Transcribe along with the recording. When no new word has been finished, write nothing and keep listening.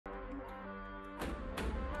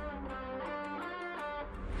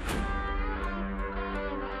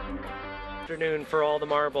Afternoon for all the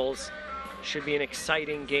marbles. Should be an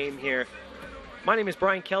exciting game here. My name is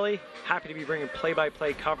Brian Kelly. Happy to be bringing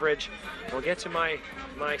play-by-play coverage. We'll get to my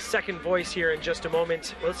second voice here in just a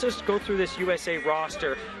moment. Let's just go through this USA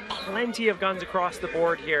roster. Plenty of guns across the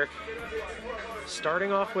board here.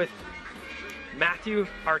 Starting off with Matthew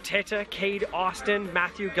Arteta, Cade Austin,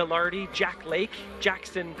 Matthew Gillardi, Jack Lake,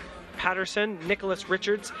 Jackson Patterson, Nicholas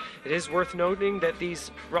Richards. It is worth noting that these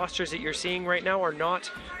rosters that you're seeing right now are not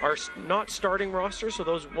starting rosters, so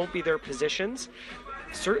those won't be their positions.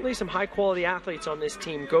 Certainly some high-quality athletes on this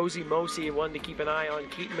team. Gozi Mosi, one to keep an eye on.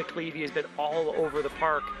 Keaton McLeavy has been all over the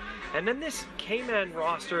park. And then this Cayman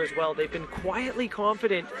roster as well. They've been quietly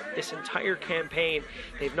confident this entire campaign.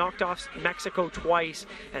 They've knocked off Mexico twice,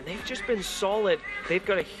 and they've just been solid. They've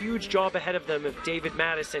got a huge job ahead of them of David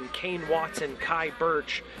Madison, Kane Watson, Kai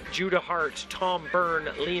Birch, Judah Hart, Tom Byrne,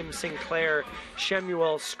 Liam Sinclair,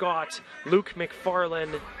 Shemuel Scott, Luke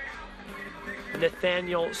McFarlane,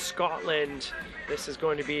 Nathaniel Scotland. This is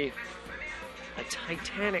going to be a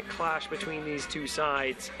titanic clash between these two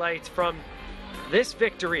sides. Lights from this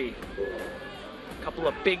victory. A couple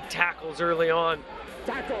of big tackles early on.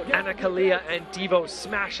 Anna Kalia and Devo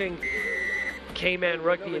smashing Cayman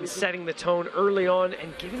Rugby and setting the tone early on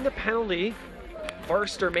and giving the penalty.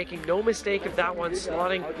 Varster making no mistake of that one,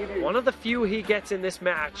 slotting one of the few he gets in this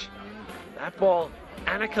match. That ball,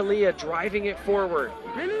 Anna Kalia driving it forward.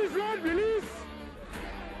 Release, Rod, release.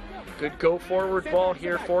 Good go forward ball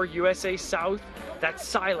here for USA South. That's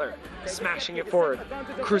Seiler smashing it forward.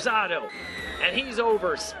 Cruzado, and he's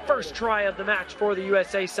over. First try of the match for the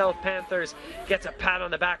USA South Panthers. Gets a pat on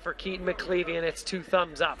the back for Keaton McLeavy, and it's 2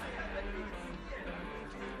 thumbs up.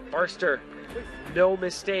 Barster, no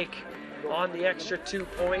mistake on the extra 2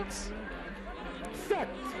 points.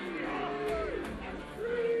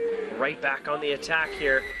 Right back on the attack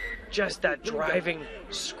here. Just that driving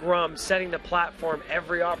scrum, setting the platform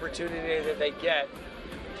every opportunity that they get.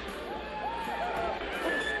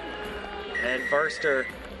 And Barster,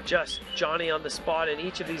 just Johnny on the spot in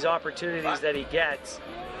each of these opportunities that he gets.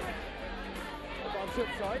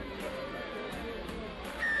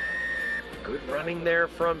 Good running there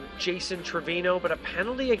from Jason Trevino, but a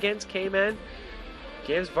penalty against Cayman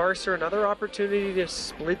gives Varser another opportunity to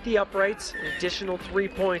split the uprights, an additional 3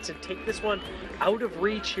 points, and take this one out of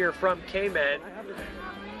reach here from Cayman. The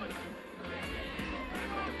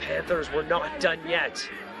Panthers were not done yet,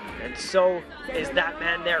 and so is that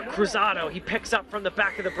man there, Cruzado. He picks up from the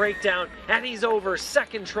back of the breakdown, and he's over.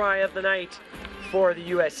 Second try of the night for the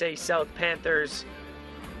USA South Panthers.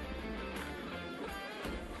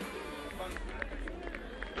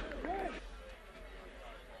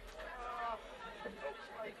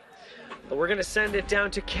 But we're going to send it down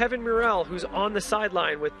to Kevin Murrell, who's on the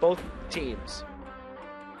sideline with both teams.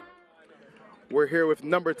 We're here with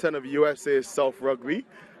number 10 of USA South Rugby,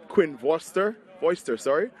 Quinn Voister.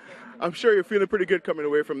 I'm sure you're feeling pretty good coming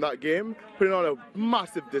away from that game, putting on a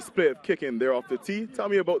massive display of kicking there off the tee. Tell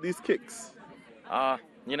me about these kicks.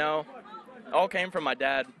 You know, it all came from my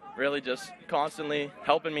dad, really just constantly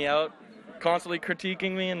helping me out, constantly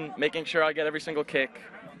critiquing me and making sure I get every single kick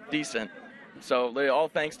decent. So all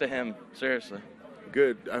thanks to him, seriously.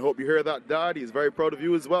 Good. I hope you hear that, Dad. He's very proud of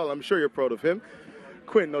you as well. I'm sure you're proud of him.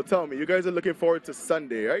 Quinn, now tell me, you guys are looking forward to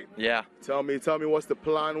Sunday, right? Yeah. Tell me what's the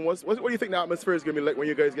plan? What do you think the atmosphere is going to be like when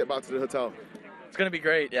you guys get back to the hotel? It's going to be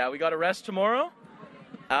great. Yeah, we got to rest tomorrow.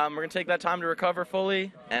 We're going to take that time to recover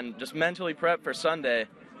fully and just mentally prep for Sunday.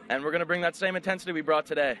 And we're going to bring that same intensity we brought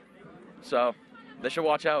today. So they should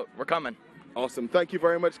watch out. We're coming. Awesome. Thank you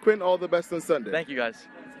very much, Quinn. All the best on Sunday. Thank you, guys.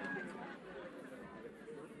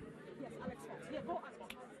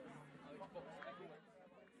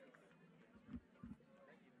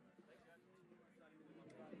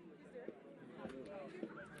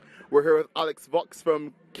 We're here with Alex Vox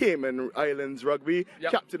from Cayman Islands Rugby,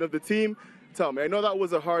 captain of the team. Tell me, I know that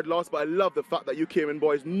was a hard loss, but I love the fact that you Cayman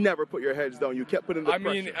boys never put your heads down. You kept putting the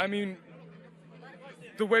pressure. I mean,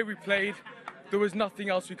 the way we played, there was nothing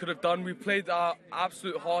else we could have done. We played our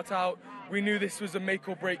absolute heart out. We knew this was a make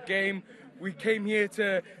or break game. We came here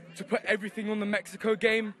to put everything on the Mexico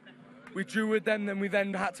game. We drew with them, then we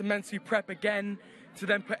had to mentally prep again to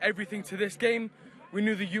then put everything to this game. We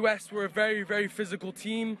knew the US were a very, very physical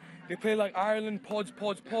team. They play like Ireland, pods.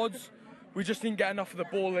 We just didn't get enough of the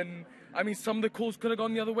ball, and I mean, some of the calls could have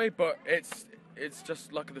gone the other way, but it's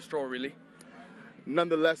just luck of the straw, really.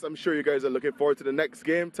 Nonetheless, I'm sure you guys are looking forward to the next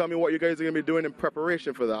game. Tell me what you guys are going to be doing in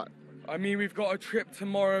preparation for that. I mean, we've got a trip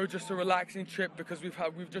tomorrow, just a relaxing trip, because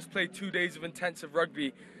we've just played 2 days of intensive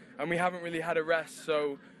rugby, and we haven't really had a rest.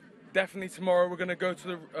 So definitely tomorrow we're going to go to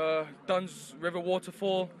the Duns River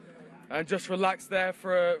Waterfall, and just relax there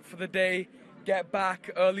for the day, get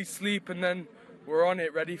back, early sleep, and then we're on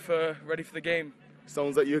it, ready for the game.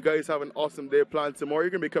 Sounds like you guys have an awesome day planned tomorrow.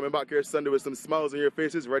 You're going to be coming back here Sunday with some smiles on your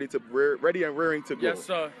faces, ready and raring to go. Yes,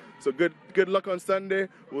 sir. So good luck on Sunday.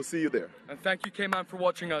 We'll see you there. And thank you, Cayman, for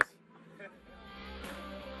watching us.